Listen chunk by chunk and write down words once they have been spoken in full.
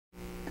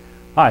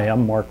Hi,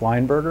 I'm Mark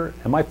Leinberger,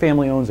 and my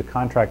family owns a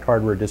contract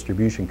hardware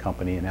distribution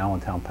company in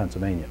Allentown,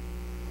 Pennsylvania.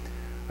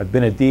 I've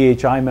been a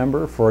DHI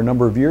member for a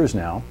number of years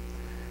now,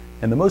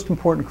 and the most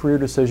important career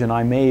decision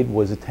I made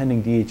was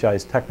attending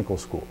DHI's technical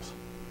schools.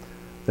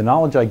 The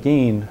knowledge I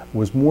gained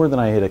was more than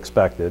I had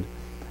expected,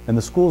 and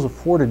the schools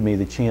afforded me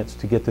the chance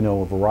to get to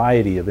know a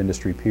variety of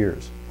industry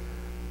peers.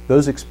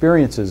 Those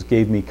experiences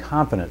gave me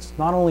confidence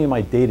not only in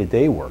my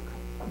day-to-day work,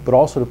 but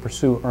also to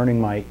pursue earning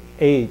my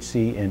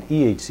AHC and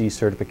EHC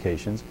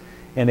certifications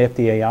and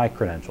FDAI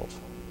credentials.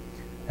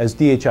 As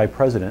DHI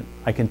President,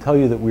 I can tell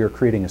you that we are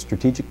creating a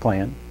strategic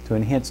plan to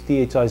enhance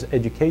DHI's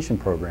education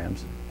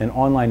programs, and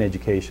online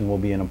education will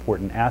be an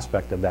important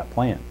aspect of that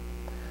plan.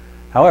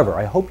 However,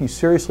 I hope you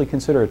seriously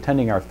consider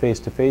attending our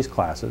face-to-face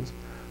classes.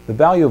 The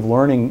value of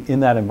learning in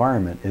that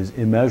environment is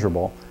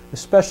immeasurable,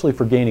 especially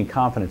for gaining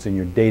confidence in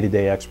your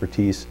day-to-day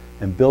expertise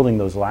and building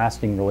those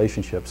lasting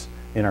relationships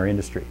in our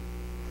industry.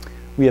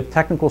 We have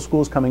technical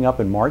schools coming up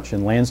in March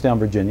in Lansdowne,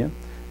 Virginia,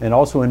 and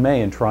also in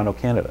May in Toronto,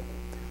 Canada.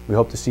 We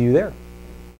hope to see you there.